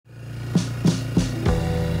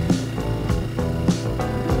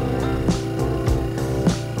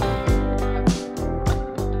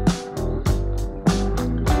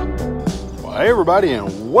Hey everybody,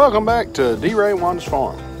 and welcome back to D-Ray Wanda's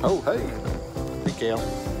Farm. Oh hey, hey Cal.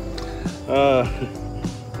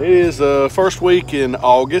 It is the first week in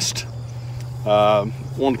August.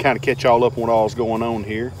 Wanted to kind of catch y'all up on what all's going on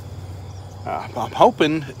here. I'm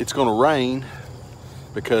hoping it's going to rain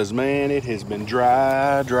because man, it has been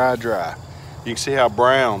dry. You can see how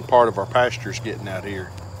brown part of our pasture is getting out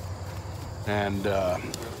here. And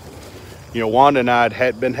you know, Wanda and I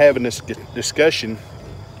had been having this discussion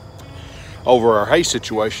over our hay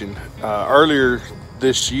situation. Earlier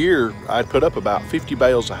this year, I'd put up about 50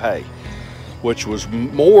 bales of hay, which was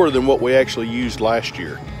more than what we actually used last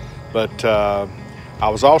year. But I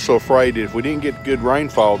was also afraid that if we didn't get good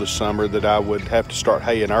rainfall this summer, that I would have to start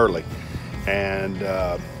haying early. And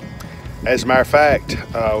as a matter of fact,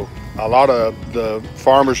 a lot of the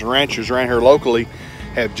farmers and ranchers around here locally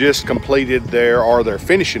have just completed they're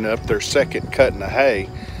finishing up their second cutting of hay.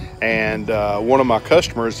 And one of my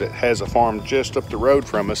customers that has a farm just up the road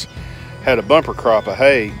from us had a bumper crop of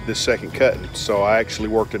hay this second cutting. So I actually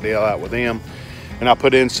worked a deal out with them and I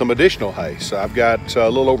put in some additional hay. So I've got a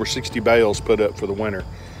little over 60 bales put up for the winter,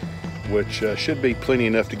 which should be plenty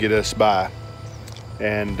enough to get us by.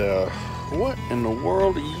 And what in the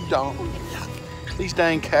world are you doing? These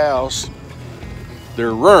dang cows,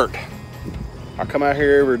 they're runt. I come out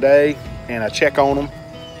here every day and I check on them.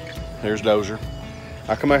 There's Dozer.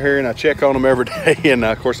 I come out here and I check on them every day, and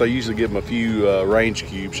of course I usually give them a few range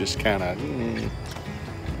cubes, just kind of,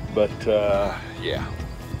 yeah,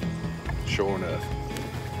 sure enough.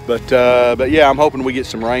 But yeah, I'm hoping we get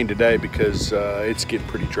some rain today because it's getting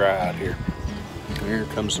pretty dry out here. And here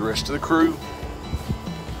comes the rest of the crew.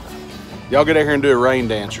 Y'all get out here and do a rain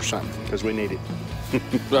dance or something because we need it.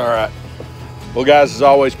 All right. Well, guys, as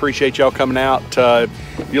always, appreciate y'all coming out.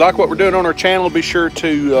 If you like what we're doing on our channel, be sure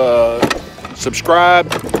to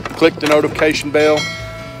subscribe, click the notification bell,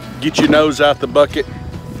 get your nose out the bucket,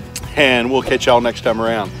 and we'll catch y'all next time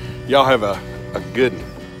around. Y'all have a good one.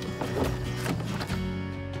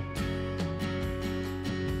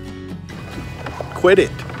 Quit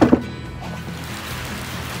it.